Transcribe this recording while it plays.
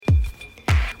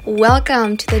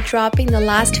Welcome to the Dropping the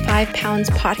Last 5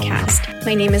 Pounds podcast.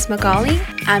 My name is Magali,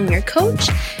 I'm your coach,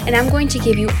 and I'm going to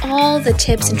give you all the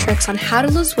tips and tricks on how to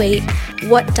lose weight,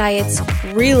 what diets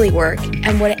really work,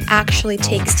 and what it actually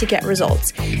takes to get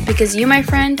results. Because you, my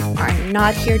friend, are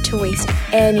not here to waste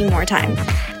any more time.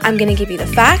 I'm going to give you the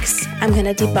facts, I'm going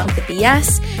to debunk the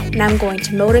BS, and I'm going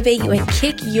to motivate you and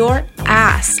kick your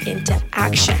ass into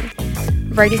action.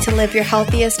 Ready to live your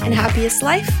healthiest and happiest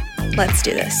life? Let's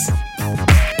do this.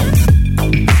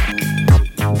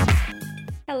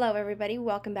 Hello, everybody.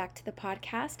 Welcome back to the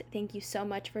podcast. Thank you so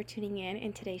much for tuning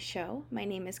in today's show. My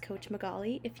name is Coach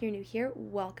Magali. If you're new here,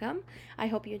 welcome. I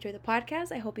hope you enjoy the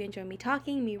podcast. I hope you enjoy me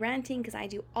talking, me ranting, because I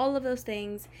do all of those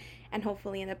things, and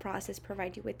hopefully in the process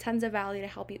provide you with tons of value to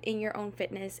help you in your own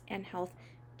fitness and health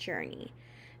journey.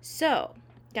 So,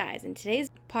 guys, in today's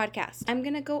podcast, I'm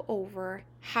going to go over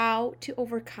how to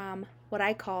overcome what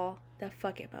I call the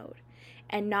fuck it mode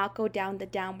and not go down the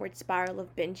downward spiral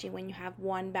of binging when you have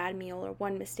one bad meal or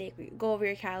one mistake or you go over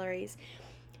your calories.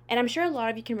 And I'm sure a lot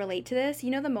of you can relate to this.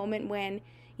 You know the moment when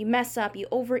you mess up, you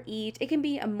overeat. It can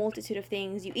be a multitude of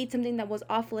things. You eat something that was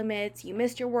off limits, you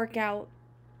missed your workout,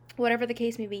 whatever the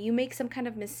case may be. You make some kind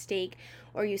of mistake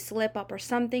or you slip up or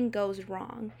something goes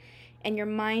wrong. And your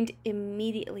mind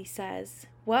immediately says,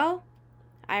 well,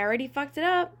 I already fucked it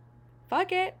up.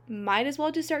 Fuck it. Might as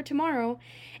well just start tomorrow.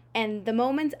 And the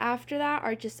moments after that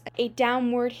are just a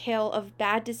downward hill of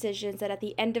bad decisions that at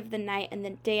the end of the night and the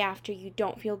day after, you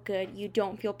don't feel good, you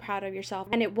don't feel proud of yourself,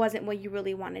 and it wasn't what you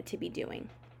really wanted to be doing.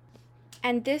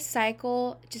 And this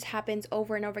cycle just happens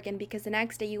over and over again because the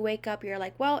next day you wake up, you're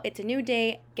like, well, it's a new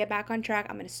day, get back on track,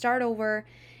 I'm going to start over.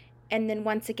 And then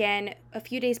once again, a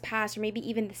few days pass, or maybe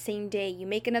even the same day, you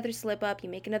make another slip up, you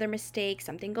make another mistake,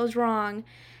 something goes wrong.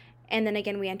 And then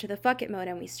again, we enter the fuck it mode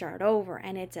and we start over.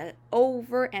 And it's an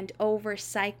over and over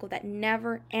cycle that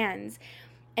never ends.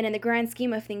 And in the grand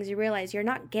scheme of things, you realize you're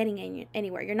not getting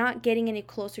anywhere. You're not getting any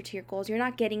closer to your goals. You're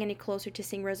not getting any closer to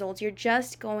seeing results. You're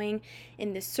just going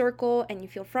in this circle and you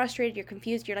feel frustrated. You're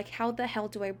confused. You're like, how the hell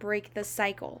do I break the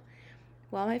cycle?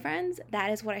 Well, my friends,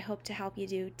 that is what I hope to help you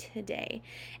do today.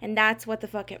 And that's what the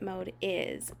fuck it mode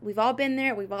is. We've all been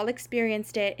there. We've all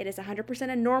experienced it. It is 100%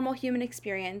 a normal human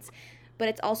experience. But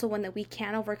it's also one that we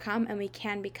can overcome and we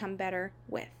can become better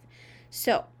with.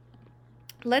 So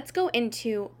let's go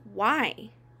into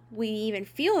why we even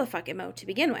feel the fuck it mode to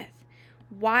begin with.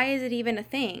 Why is it even a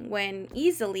thing when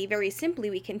easily, very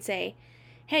simply, we can say,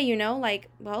 hey,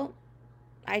 well,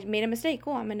 I made a mistake.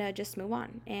 Cool, I'm going to just move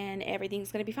on and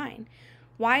everything's going to be fine.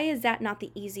 Why is that not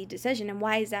the easy decision and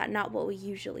why is that not what we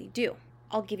usually do?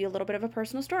 I'll give you a little bit of a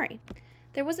personal story.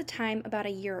 There was a time about a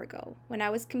year ago when I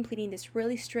was completing this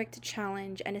really strict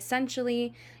challenge, and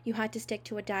essentially you had to stick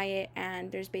to a diet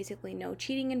and there's basically no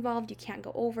cheating involved. You can't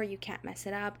go over, you can't mess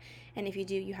it up, and if you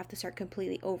do, you have to start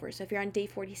completely over. So if you're on day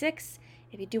 46,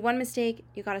 if you do one mistake,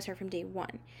 you got to start from day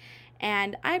 1.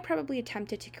 And I probably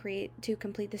attempted to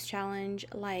complete this challenge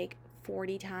like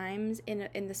 40 times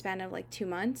in the span of like 2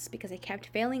 months because I kept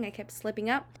failing, I kept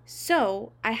slipping up.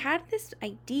 So I had this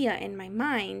idea in my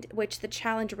mind, which the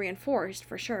challenge reinforced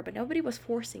for sure, but nobody was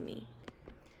forcing me,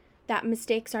 that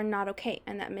mistakes are not okay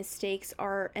and that mistakes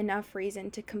are enough reason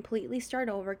to completely start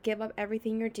over, give up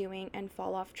everything you're doing and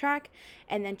fall off track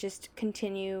and then just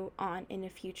continue on in a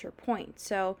future point.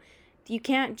 So you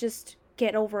can't just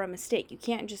get over a mistake. You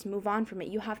can't just move on from it.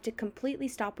 You have to completely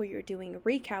stop what you're doing,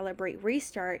 recalibrate,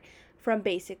 restart from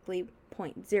basically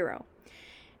point zero.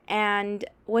 And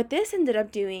what this ended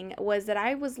up doing was that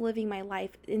I was living my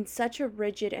life in such a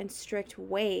rigid and strict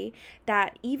way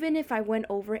that even if I went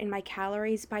over in my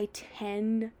calories by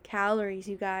 10 calories,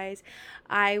 you guys,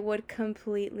 I would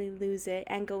completely lose it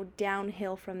and go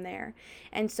downhill from there.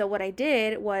 And so what I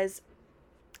did was,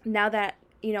 now that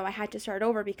I had to start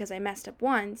over because I messed up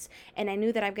once and I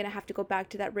knew that I'm going to have to go back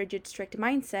to that rigid, strict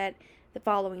mindset the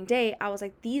following day, I was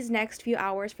like, these next few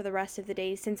hours for the rest of the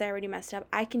day, since I already messed up,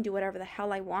 I can do whatever the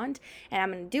hell I want and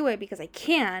I'm going to do it because I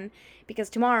can, because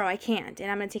tomorrow I can't,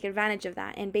 and I'm going to take advantage of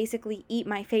that and basically eat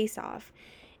my face off.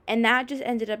 And that just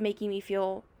ended up making me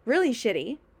feel really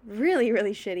shitty, really,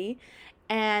 really shitty.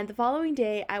 And the following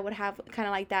day, I would have kind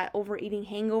of like that overeating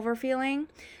hangover feeling.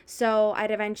 So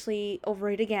I'd eventually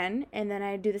overeat again, and then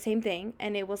I'd do the same thing.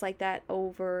 And it was like that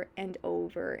over and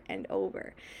over and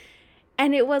over.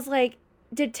 And it was like,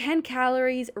 did 10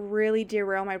 calories really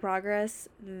derail my progress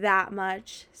that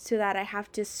much so that I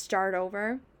have to start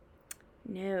over?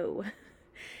 No.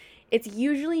 It's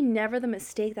usually never the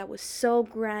mistake that was so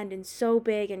grand and so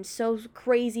big and so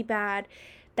crazy bad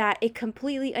that it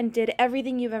completely undid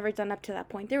everything you've ever done up to that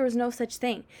point. There was no such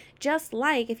thing. Just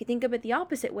like, if you think of it the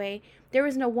opposite way, there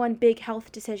is no one big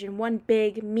health decision, one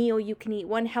big meal you can eat,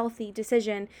 one healthy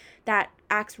decision that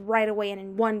acts right away and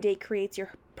in one day creates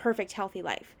your perfect healthy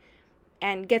life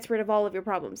and gets rid of all of your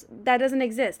problems. That doesn't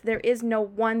exist. There is no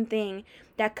one thing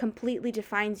that completely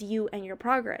defines you and your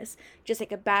progress. Just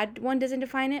like a bad one doesn't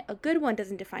define it, a good one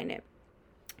doesn't define it.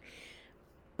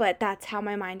 But that's how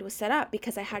my mind was set up,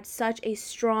 because I had such a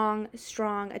strong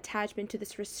attachment to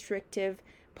this restrictive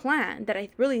plan that I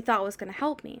really thought was going to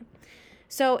help me.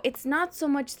 So it's not so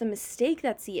much the mistake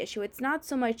that's the issue. It's not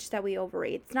so much that we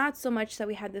overate. It's not so much that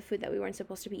we had the food that we weren't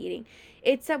supposed to be eating.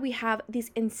 It's that we have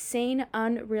these insane,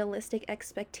 unrealistic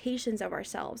expectations of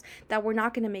ourselves, that we're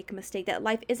not going to make a mistake, that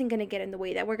life isn't going to get in the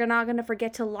way, that we're not going to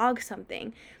forget to log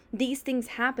something. These things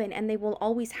happen, and they will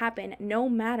always happen, no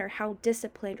matter how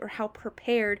disciplined or how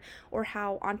prepared or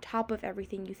how on top of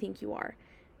everything you think you are.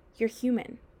 You're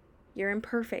human. You're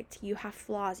imperfect. You have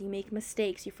flaws. You make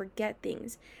mistakes. You forget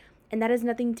things. And that is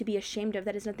nothing to be ashamed of.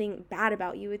 That is nothing bad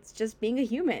about you. It's just being a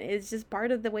human. It's just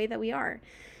part of the way that we are.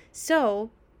 So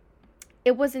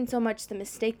it wasn't so much the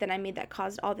mistake that I made that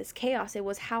caused all this chaos. It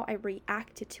was how I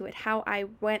reacted to it, how I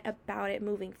went about it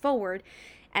moving forward.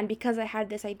 And because I had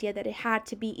this idea that it had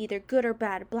to be either good or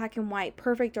bad, black and white,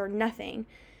 perfect or nothing,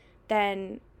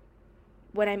 then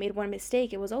when I made one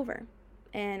mistake, it was over.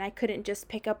 And I couldn't just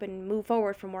pick up and move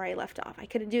forward from where I left off. I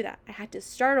couldn't do that. I had to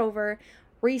start over,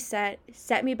 reset,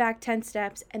 set me back 10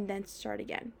 steps, and then start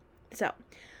again. So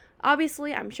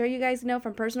obviously, I'm sure you guys know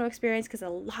from personal experience, because a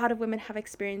lot of women have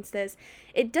experienced this,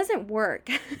 it doesn't work.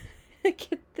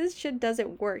 This shit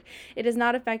doesn't work. It is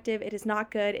not effective. It is not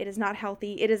good. It is not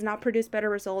healthy. It does not produce better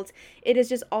results. It is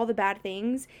just all the bad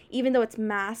things, even though it's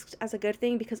masked as a good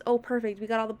thing because, oh, perfect, we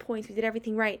got all the points, we did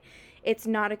everything right. It's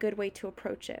not a good way to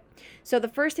approach it. So the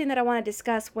first thing that I want to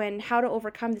discuss when how to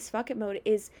overcome this fuck it mode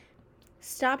is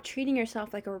stop treating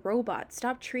yourself like a robot.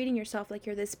 Stop treating yourself like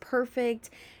you're this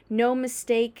perfect, no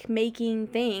mistake making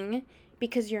thing,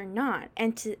 because you're not.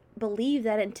 And to believe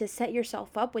that and to set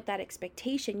yourself up with that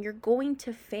expectation, you're going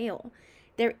to fail.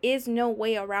 There is no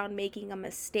way around making a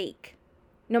mistake.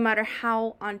 No matter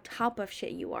how on top of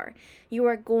shit you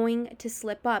are going to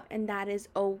slip up, and that is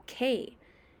okay.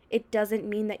 It doesn't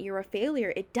mean that you're a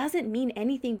failure. It doesn't mean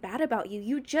anything bad about you.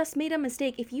 You just made a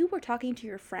mistake. If you were talking to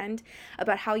your friend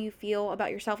about how you feel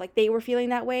about yourself, like they were feeling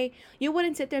that way, you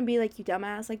wouldn't sit there and be like, you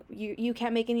dumbass, like you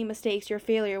can't make any mistakes. You're a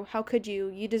failure. How could you?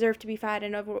 You deserve to be fat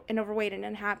and overweight and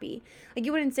unhappy. Like,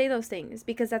 you wouldn't say those things,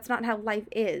 because that's not how life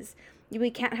is.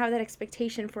 We can't have that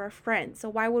expectation for a friend. So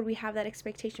why would we have that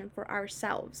expectation for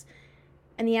ourselves?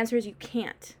 And the answer is you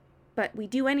can't. But we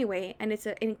do anyway, and it's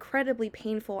an incredibly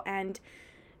painful and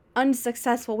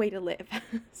unsuccessful way to live.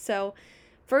 So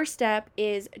first step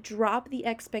is drop the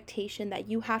expectation that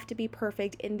you have to be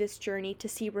perfect in this journey to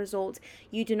see results.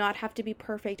 You do not have to be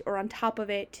perfect or on top of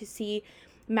it to see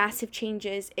massive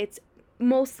changes. It's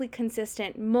mostly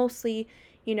consistent, mostly,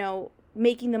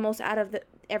 making the most out of the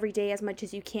every day as much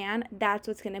as you can. That's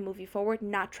what's going to move you forward,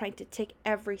 not trying to tick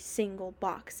every single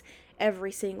box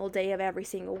every single day of every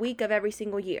single week of every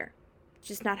single year. It's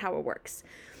just not how it works.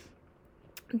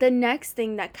 The next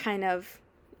thing that kind of,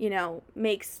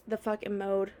 makes the fucking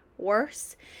mode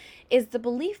worse is the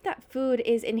belief that food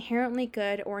is inherently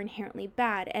good or inherently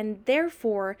bad. And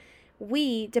therefore,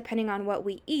 we, depending on what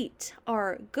we eat,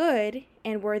 are good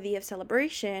and worthy of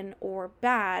celebration, or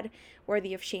bad,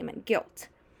 worthy of shame and guilt.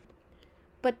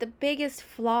 But the biggest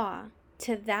flaw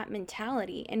to that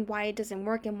mentality, and why it doesn't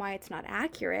work and why it's not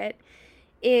accurate,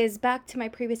 is back to my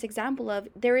previous example of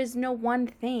there is no one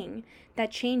thing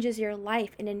that changes your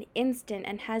life in an instant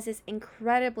and has this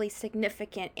incredibly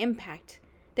significant impact.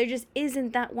 There just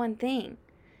isn't that one thing.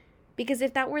 Because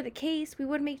if that were the case, we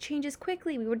would make changes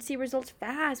quickly. We would see results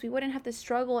fast. We wouldn't have to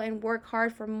struggle and work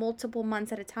hard for multiple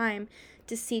months at a time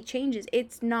to see changes.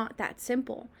 It's not that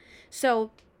simple.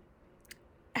 So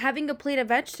having a plate of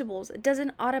vegetables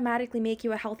doesn't automatically make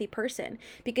you a healthy person,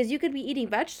 because you could be eating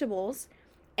vegetables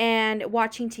and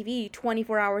watching TV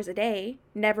 24 hours a day,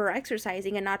 never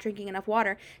exercising and not drinking enough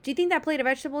water. Do you think that plate of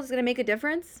vegetables is going to make a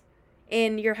difference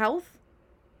in your health?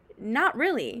 Not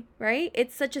really, right?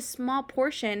 It's such a small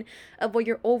portion of what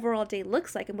your overall day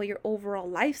looks like and what your overall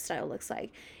lifestyle looks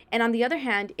like. And on the other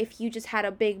hand, if you just had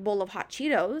a big bowl of hot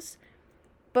Cheetos,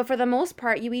 but for the most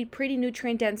part, you eat pretty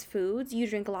nutrient-dense foods, you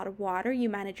drink a lot of water, you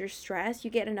manage your stress,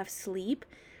 you get enough sleep,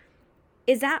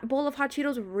 is that bowl of hot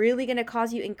Cheetos really going to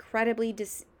cause you incredibly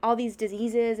all these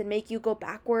diseases and make you go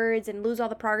backwards and lose all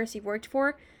the progress you've worked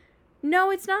for? No,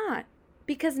 it's not.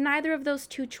 Because neither of those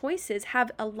two choices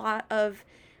have a lot of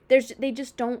They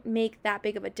just don't make that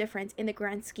big of a difference in the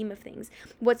grand scheme of things.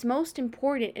 What's most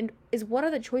important is what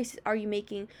other choices are you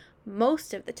making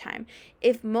most of the time?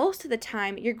 If most of the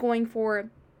time you're going for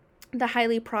the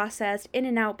highly processed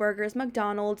In-N-Out burgers,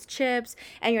 McDonald's, chips,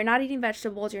 and you're not eating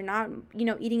vegetables, you're not,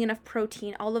 eating enough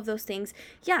protein, all of those things,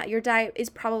 yeah, your diet is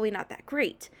probably not that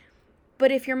great.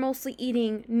 But if you're mostly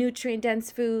eating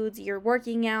nutrient-dense foods, you're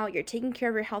working out, you're taking care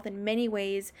of your health in many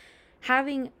ways,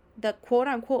 having the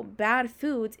quote-unquote bad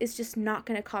foods is just not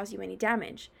going to cause you any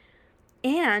damage.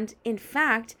 And, in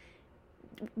fact,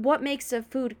 what makes a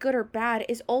food good or bad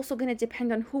is also going to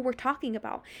depend on who we're talking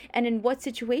about and in what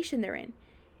situation they're in.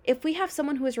 If we have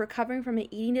someone who is recovering from an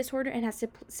eating disorder and has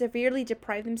severely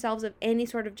deprived themselves of any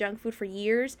sort of junk food for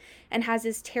years and has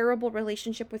this terrible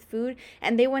relationship with food,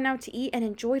 and they went out to eat and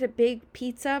enjoyed a big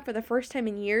pizza for the first time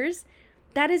in years,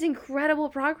 that is incredible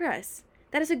progress.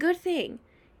 That is a good thing.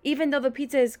 Even though the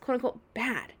pizza is quote unquote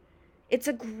bad, it's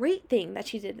a great thing that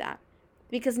she did that,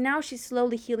 because now she's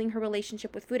slowly healing her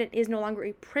relationship with food and is no longer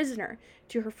a prisoner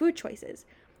to her food choices.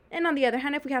 And on the other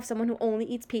hand, if we have someone who only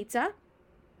eats pizza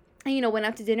and, went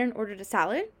out to dinner and ordered a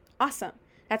salad, awesome.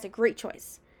 That's a great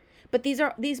choice. But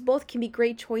these both can be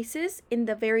great choices in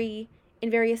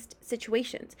various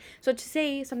situations. So to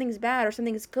say something's bad or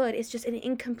something's good is just an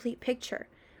incomplete picture.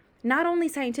 Not only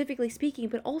scientifically speaking,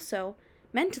 but also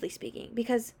mentally speaking,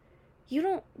 because you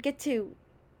don't get to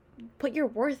put your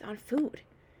worth on food.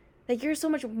 Like, you're so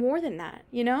much more than that,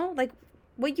 Like,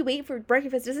 what you ate for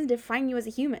breakfast doesn't define you as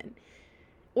a human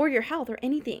or your health or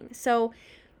anything. So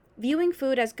viewing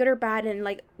food as good or bad and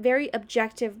like very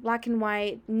objective, black and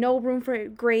white, no room for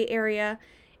gray area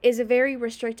is a very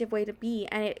restrictive way to be.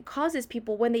 And it causes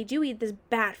people, when they do eat this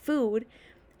bad food,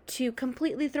 to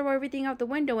completely throw everything out the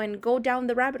window and go down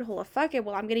the rabbit hole of, fuck it,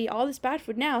 well, I'm going to eat all this bad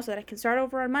food now so that I can start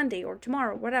over on Monday or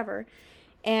tomorrow, whatever.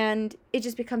 And it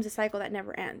just becomes a cycle that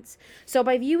never ends. So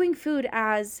by viewing food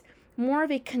as more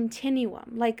of a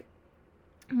continuum, like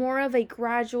more of a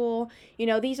gradual,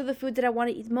 these are the foods that I want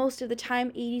to eat most of the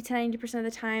time, 80 to 90% of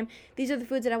the time. These are the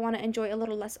foods that I want to enjoy a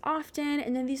little less often.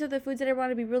 And then these are the foods that I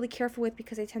want to be really careful with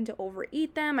because I tend to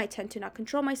overeat them. I tend to not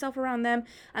control myself around them.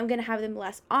 I'm going to have them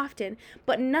less often.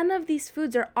 But none of these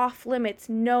foods are off limits,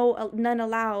 none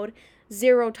allowed,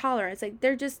 zero tolerance. Like,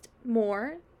 they're just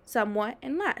more, somewhat,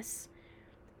 and less.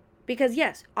 Because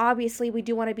yes, obviously we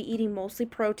do want to be eating mostly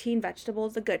protein,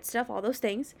 vegetables, the good stuff, all those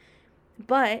things.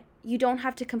 But you don't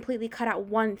have to completely cut out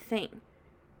one thing,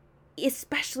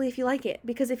 especially if you like it.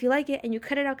 Because if you like it and you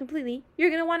cut it out completely, you're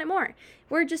going to want it more.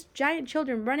 We're just giant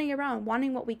children running around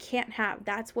wanting what we can't have.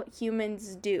 That's what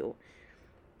humans do.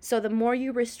 So the more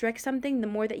you restrict something, the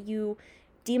more that you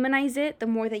demonize it, the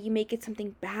more that you make it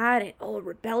something bad and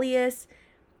rebellious,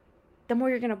 the more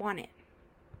you're going to want it.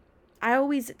 I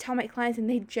always tell my clients, and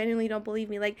they genuinely don't believe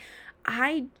me, like,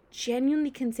 I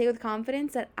genuinely can say with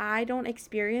confidence that I don't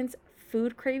experience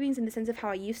food cravings in the sense of how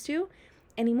I used to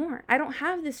anymore. I don't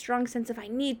have this strong sense of I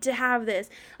need to have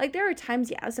this. Like, there are times,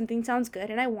 yeah, something sounds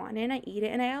good and I want it and I eat it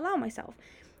and I allow myself.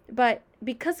 But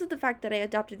because of the fact that I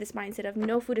adopted this mindset of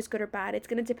no food is good or bad, it's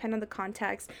going to depend on the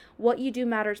context. What you do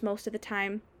matters most of the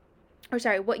time.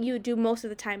 What you do most of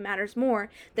the time matters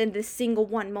more than this single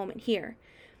one moment here.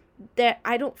 That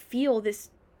I don't feel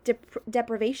this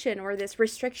deprivation or this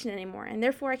restriction anymore, and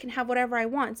therefore I can have whatever I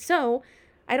want. So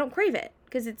I don't crave it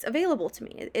because it's available to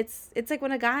me. It's like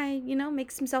when a guy,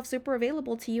 makes himself super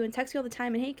available to you and texts you all the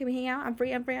time and, hey, can we hang out? I'm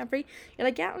free. You're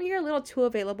like, yeah, you're a little too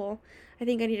available. I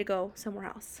think I need to go somewhere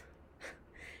else.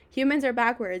 Humans are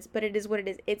backwards, but it is what it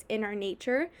is. It's in our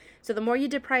nature. So the more you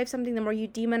deprive something, the more you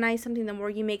demonize something, the more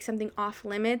you make something off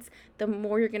limits, the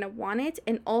more you're going to want it.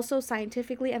 And also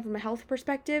scientifically and from a health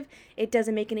perspective, it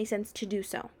doesn't make any sense to do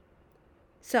so.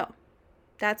 So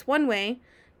that's one way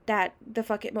that the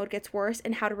fuck it mode gets worse,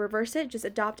 and how to reverse it. Just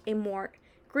adopt a more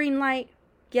green light,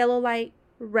 yellow light,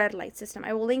 red light system.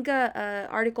 I will link a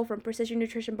article from Precision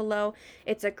Nutrition below.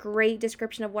 It's a great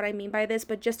description of what I mean by this,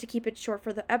 but just to keep it short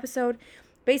for the episode,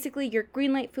 basically your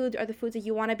green light foods are the foods that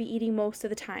you want to be eating most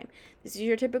of the time. This is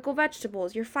your typical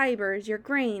vegetables, your fibers, your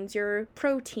grains, your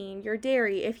protein, your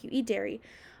dairy, if you eat dairy.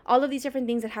 All of these different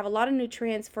things that have a lot of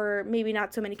nutrients for maybe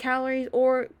not so many calories,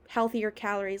 or healthier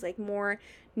calories, like more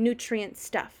nutrient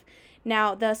stuff.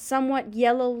 Now, the somewhat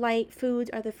yellow light foods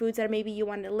are the foods that maybe you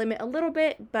want to limit a little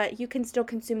bit, but you can still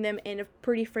consume them in a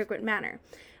pretty frequent manner.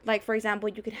 Like, for example,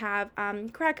 you could have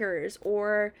crackers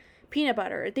or peanut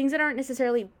butter, things that aren't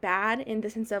necessarily bad in the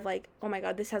sense of like, oh my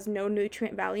god, this has no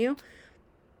nutrient value.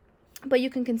 but you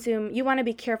want to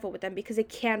be careful with them because it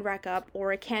can rack up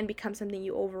or it can become something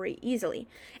you overeat easily.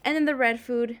 And then the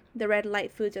red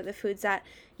light foods are the foods that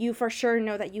you for sure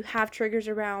know that you have triggers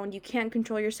around. You can't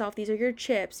control yourself. These are your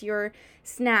chips, your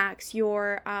snacks,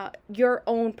 your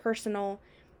own personal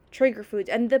trigger foods.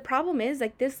 And the problem is,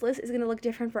 like, this list is going to look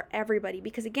different for everybody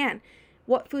because, again,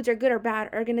 what foods are good or bad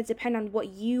are going to depend on what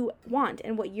you want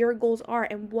and what your goals are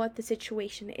and what the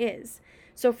situation is.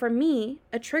 So for me,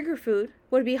 a trigger food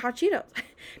would be hot Cheetos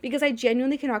because I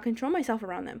genuinely cannot control myself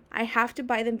around them. I have to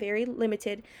buy them very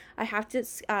limited. I have to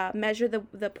measure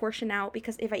the portion out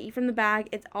because if I eat from the bag,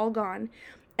 it's all gone.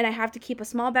 And I have to keep a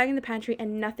small bag in the pantry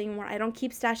and nothing more. I don't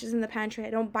keep stashes in the pantry. I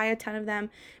don't buy a ton of them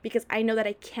because I know that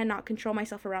I cannot control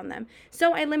myself around them.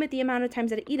 So I limit the amount of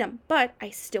times that I eat them, but I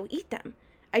still eat them.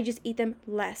 I just eat them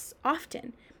less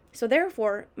often. So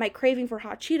therefore, my craving for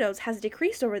hot Cheetos has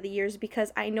decreased over the years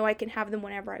because I know I can have them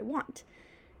whenever I want.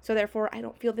 So therefore, I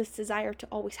don't feel this desire to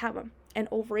always have them and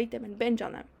overeat them and binge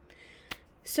on them.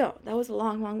 So that was a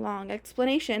long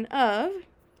explanation of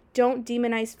don't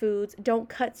demonize foods. Don't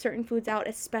cut certain foods out,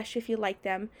 especially if you like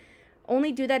them.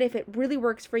 Only do that if it really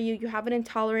works for you. You have an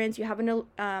intolerance. You have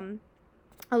an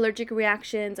allergic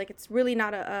reactions. Like, it's really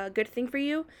not a good thing for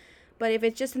you. But if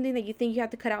it's just something that you think you have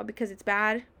to cut out because it's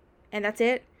bad and that's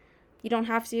it, you don't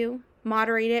have to.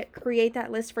 Moderate it. Create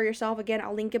that list for yourself. Again,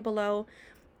 I'll link it below.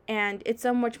 And it's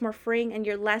so much more freeing and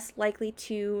you're less likely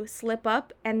to slip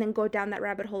up and then go down that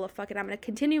rabbit hole of fuck it, I'm going to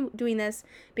continue doing this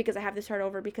because I have to start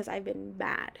over because I've been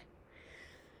bad.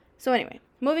 So anyway,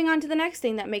 moving on to the next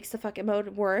thing that makes the fuck it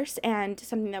mode worse and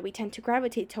something that we tend to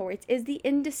gravitate towards is the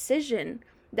indecision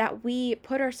that we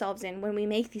put ourselves in when we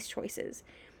make these choices.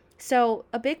 So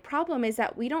a big problem is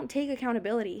that we don't take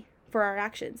accountability for our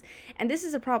actions. And this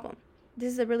is a problem.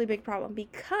 This is a really big problem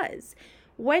because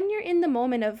when you're in the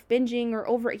moment of binging or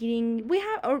overeating,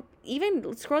 or even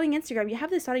scrolling Instagram, you have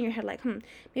this thought in your head like,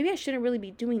 maybe I shouldn't really be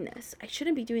doing this. I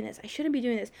shouldn't be doing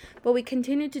this. But we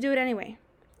continue to do it anyway.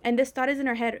 And this thought is in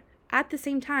our head at the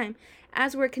same time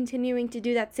as we're continuing to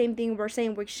do that same thing we're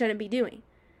saying we shouldn't be doing,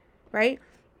 right?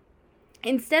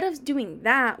 Instead of doing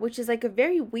that, which is like a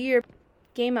very weird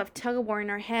game of tug of war in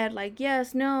our head, like,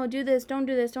 yes, no, do this, don't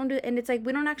do this, don't do it. And it's like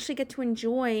we don't actually get to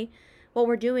enjoy what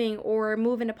we're doing or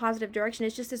move in a positive direction.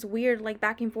 It's just this weird like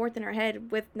back and forth in our head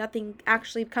with nothing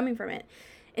actually coming from it.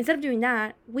 Instead of doing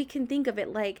that, we can think of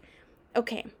it like,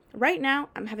 okay, right now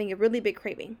I'm having a really big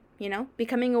craving,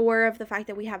 becoming aware of the fact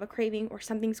that we have a craving or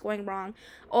something's going wrong.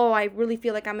 Oh, I really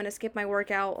feel like I'm going to skip my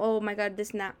workout. Oh my God,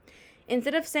 this and that.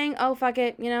 Instead of saying, oh, fuck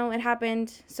it, it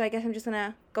happened, so I guess I'm just going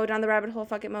to go down the rabbit hole,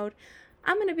 fuck it mode.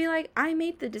 I'm going to be like, I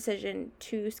made the decision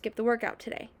to skip the workout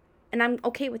today, and I'm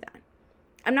okay with that.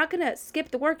 I'm not going to skip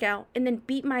the workout and then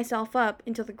beat myself up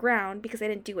into the ground because I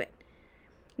didn't do it.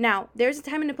 Now, there's a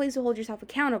time and a place to hold yourself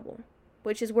accountable,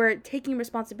 which is where taking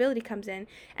responsibility comes in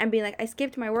and being like, I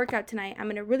skipped my workout tonight. I'm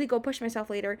going to really go push myself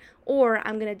later, or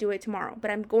I'm going to do it tomorrow, but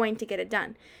I'm going to get it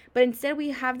done. But instead we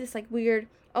have this like weird,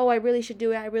 oh, I really should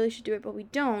do it, but we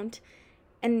don't.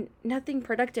 And nothing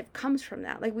productive comes from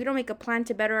that. Like, we don't make a plan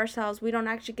to better ourselves. We don't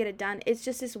actually get it done. It's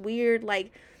just this weird,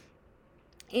 like,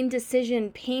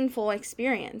 indecision, painful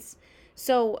experience.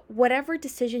 So whatever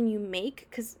decision you make,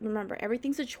 because remember,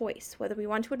 everything's a choice. Whether we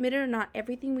want to admit it or not,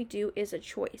 everything we do is a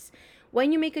choice.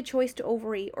 When you make a choice to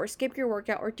overeat or skip your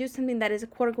workout or do something that is a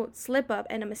quote-unquote slip-up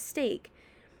and a mistake,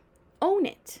 own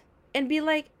it. And be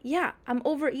like, yeah, I'm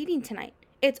overeating tonight.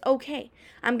 It's okay.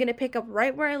 I'm going to pick up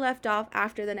right where I left off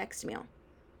after the next meal.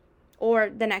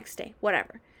 Or the next day,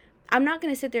 whatever. I'm not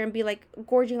going to sit there and be like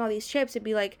gorging all these chips and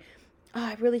be like, oh,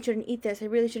 I really shouldn't eat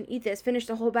this. Finish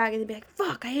the whole bag and then be like,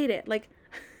 fuck, I hate it. Like,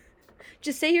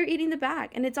 just say you're eating the bag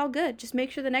and it's all good. Just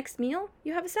make sure the next meal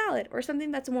you have a salad or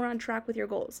something that's more on track with your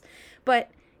goals.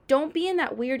 But don't be in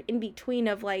that weird in-between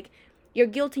of like, you're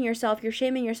guilting yourself, you're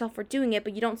shaming yourself for doing it,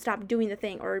 but you don't stop doing the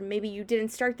thing. Or maybe you didn't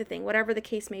start the thing, whatever the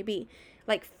case may be.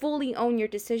 Like, fully own your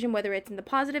decision, whether it's in the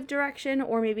positive direction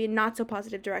or maybe not so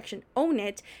positive direction. Own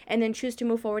it and then choose to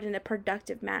move forward in a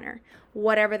productive manner,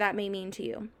 whatever that may mean to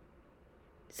you.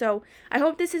 So I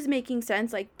hope this is making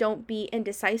sense. Like, don't be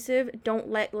indecisive. Don't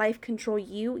let life control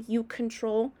you. You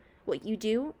control what you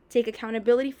do. Take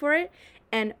accountability for it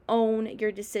and own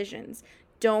your decisions.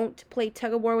 Don't play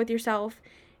tug of war with yourself,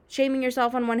 shaming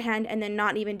yourself on one hand and then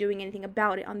not even doing anything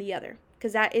about it on the other.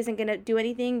 Because that isn't going to do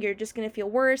anything. You're just going to feel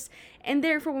worse. And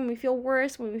therefore, when we feel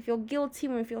worse, when we feel guilty,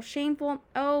 when we feel shameful,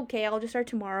 okay, I'll just start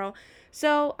tomorrow.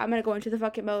 So I'm going to go into the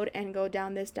fuck it mode and go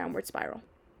down this downward spiral.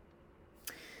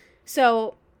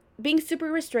 So being super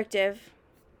restrictive,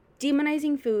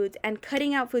 demonizing foods, and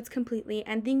cutting out foods completely,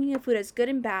 and thinking of food as good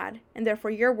and bad, and therefore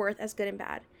your worth as good and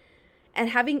bad, And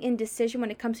having indecision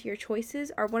when it comes to your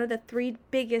choices are one of the 3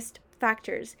 biggest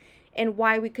factors in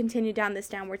why we continue down this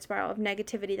downward spiral of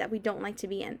negativity that we don't like to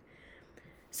be in.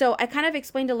 So I kind of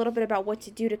explained a little bit about what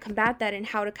to do to combat that and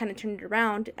how to kind of turn it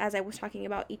around as I was talking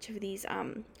about each of these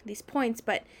points.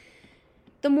 But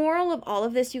the moral of all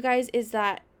of this, you guys, is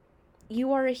that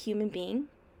you are a human being.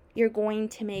 You're going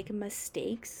to make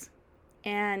mistakes,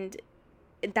 and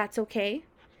that's okay.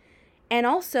 And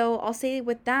also, I'll say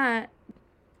with that,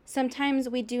 sometimes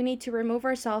we do need to remove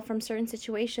ourselves from certain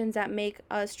situations that make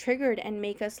us triggered and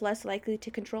make us less likely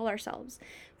to control ourselves.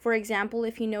 For example,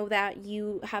 if you know that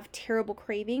you have terrible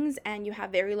cravings and you have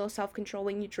very low self-control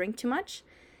when you drink too much,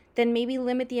 then maybe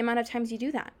limit the amount of times you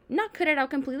do that. Not cut it out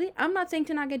completely. I'm not saying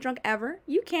to not get drunk ever.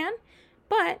 You can,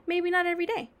 but maybe not every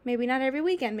day. Maybe not every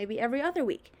weekend. Maybe every other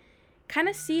week. Kind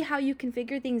of see how you can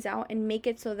figure things out and make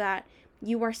it so that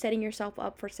you are setting yourself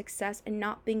up for success and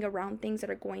not being around things that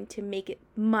are going to make it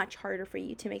much harder for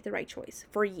you to make the right choice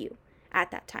for you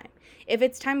at that time. If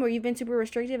it's time where you've been super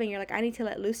restrictive and you're like, I need to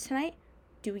let loose tonight,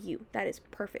 do you. That is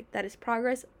perfect. That is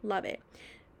progress. Love it.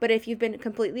 But if you've been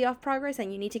completely off progress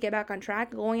and you need to get back on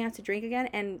track, going out to drink again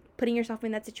and putting yourself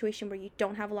in that situation where you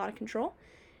don't have a lot of control,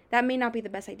 that may not be the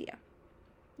best idea.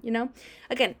 You know?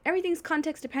 Again, everything's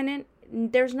context dependent.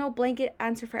 There's no blanket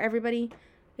answer for everybody.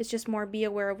 It's just more be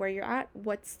aware of where you're at,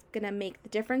 what's going to make the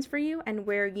difference for you, and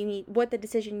what the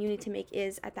decision you need to make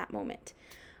is at that moment.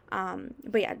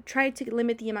 But yeah, try to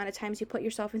limit the amount of times you put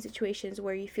yourself in situations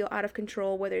where you feel out of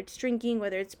control, whether it's drinking,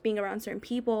 whether it's being around certain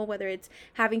people, whether it's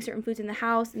having certain foods in the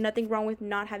house. Nothing wrong with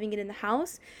not having it in the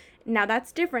house. Now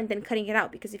that's different than cutting it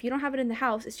out, because if you don't have it in the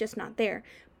house, it's just not there.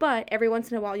 But every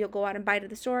once in a while, you'll go out and buy it at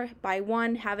the store, buy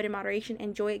one, have it in moderation,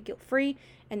 enjoy it guilt-free,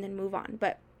 and then move on.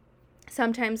 But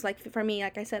sometimes, like for me,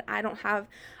 like I said, I don't have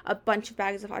a bunch of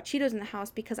bags of hot Cheetos in the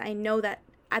house because I know that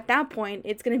at that point,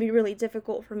 it's going to be really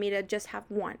difficult for me to just have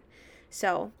one.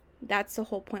 So that's the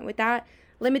whole point with that.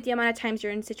 Limit the amount of times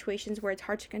you're in situations where it's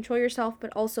hard to control yourself,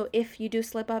 but also if you do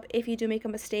slip up, if you do make a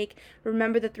mistake,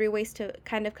 remember the 3 ways to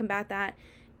kind of combat that.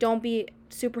 Don't be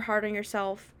super hard on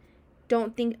yourself.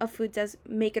 Don't think of foods as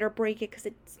make it or break it, because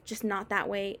it's just not that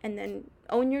way. And then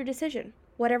own your decision,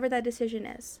 whatever that decision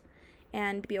is,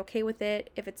 and be okay with it.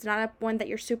 If it's not one that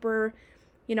you're super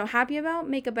happy about,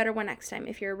 make a better one next time.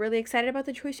 If you're really excited about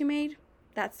the choice you made,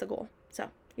 that's the goal. So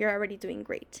you're already doing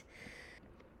great.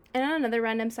 And on another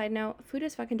random side note, food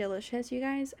is fucking delicious, you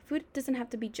guys. Food doesn't have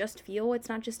to be just fuel. It's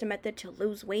not just a method to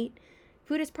lose weight.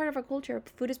 Food is part of our culture.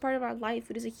 Food is part of our life.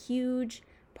 Food is a huge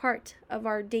part of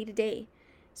our day-to-day.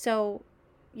 So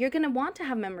you're going to want to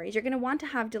have memories. You're going to want to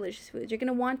have delicious foods. You're going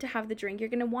to want to have the drink. You're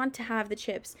going to want to have the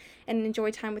chips and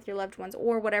enjoy time with your loved ones,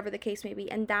 or whatever the case may be.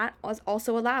 And that is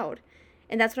also allowed.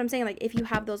 And that's what I'm saying. Like, if you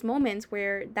have those moments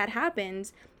where that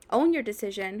happens, own your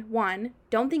decision. 1,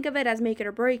 don't think of it as make it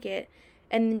or break it,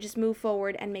 and then just move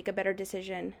forward and make a better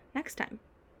decision next time.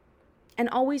 And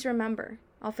always remember,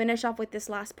 I'll finish off with this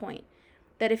last point,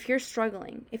 that if you're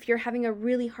struggling, if you're having a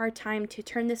really hard time to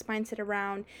turn this mindset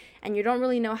around and you don't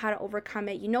really know how to overcome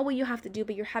it, you know what you have to do,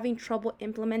 but you're having trouble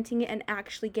implementing it and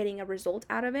actually getting a result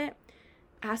out of it,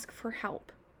 ask for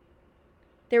help.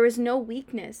 There is no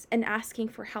weakness in asking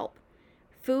for help.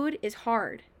 Food is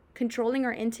hard. Controlling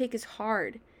our intake is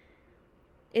hard.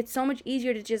 It's so much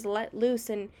easier to just let loose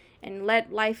and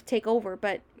let life take over,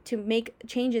 but to make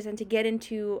changes and to get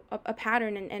into a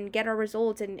pattern and get our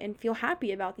results and feel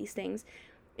happy about these things,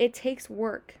 it takes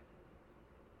work.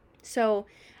 So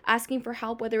asking for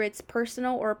help, whether it's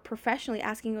personal or professionally,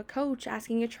 asking a coach,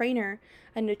 asking a trainer,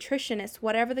 a nutritionist,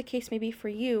 whatever the case may be for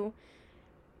you,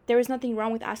 there is nothing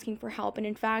wrong with asking for help. And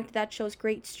in fact, that shows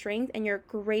great strength and your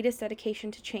greatest dedication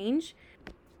to change.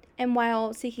 And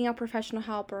while seeking out professional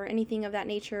help or anything of that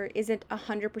nature isn't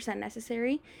 100%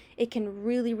 necessary, it can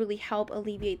really, really help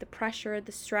alleviate the pressure,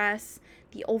 the stress,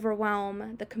 the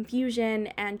overwhelm, the confusion,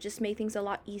 and just make things a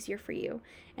lot easier for you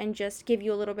and just give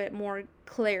you a little bit more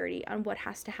clarity on what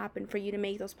has to happen for you to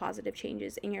make those positive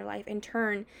changes in your life and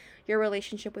turn your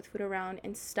relationship with food around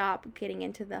and stop getting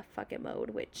into the fuck it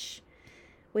mode, which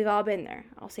we've all been there.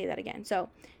 I'll say that again. So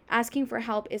asking for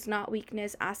help is not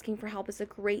weakness. Asking for help is a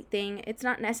great thing. It's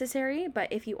not necessary,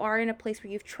 but if you are in a place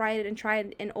where you've tried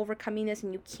and overcoming this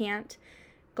and you can't,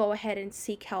 go ahead and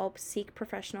seek help, seek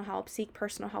professional help, seek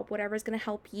personal help, whatever is going to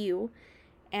help you.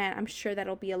 And I'm sure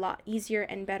that'll be a lot easier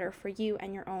and better for you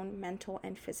and your own mental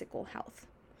and physical health.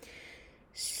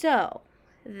 So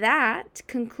that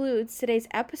concludes today's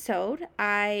episode.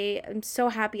 I am so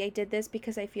happy I did this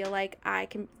because I feel like I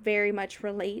can very much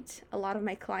relate. A lot of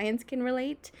my clients can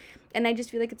relate. And I just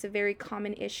feel like it's a very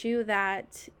common issue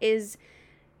that is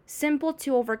simple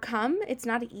to overcome. It's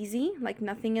not easy, like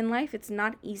nothing in life. It's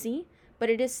not easy, but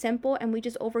it is simple, and we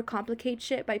just overcomplicate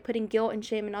shit by putting guilt and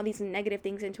shame and all these negative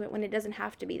things into it when it doesn't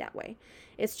have to be that way.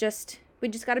 It's just, we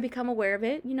just got to become aware of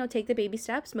it, take the baby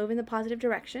steps, move in the positive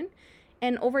direction,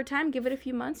 and over time, give it a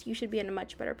few months, you should be in a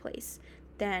much better place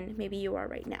than maybe you are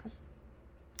right now.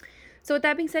 So with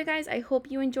that being said, guys, I hope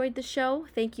you enjoyed the show.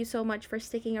 Thank you so much for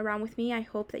sticking around with me. I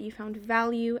hope that you found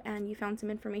value and you found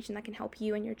some information that can help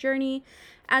you in your journey.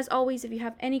 As always, if you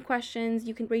have any questions,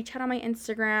 you can reach out on my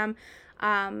Instagram.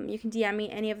 You can DM me,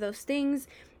 any of those things.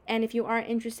 And if you are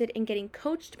interested in getting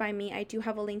coached by me, I do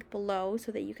have a link below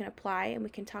so that you can apply and we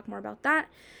can talk more about that.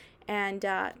 And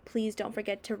please don't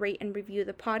forget to rate and review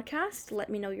the podcast. Let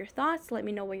me know your thoughts. Let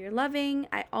me know what you're loving.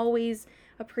 I always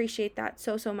appreciate that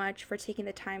so much for taking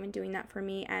the time and doing that for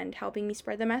me and helping me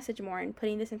spread the message more and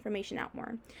putting this information out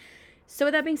more. So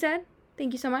with that being said,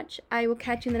 thank you so much. I will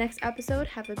catch you in the next episode.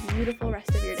 Have a beautiful rest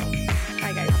of your day.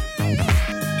 Bye, guys.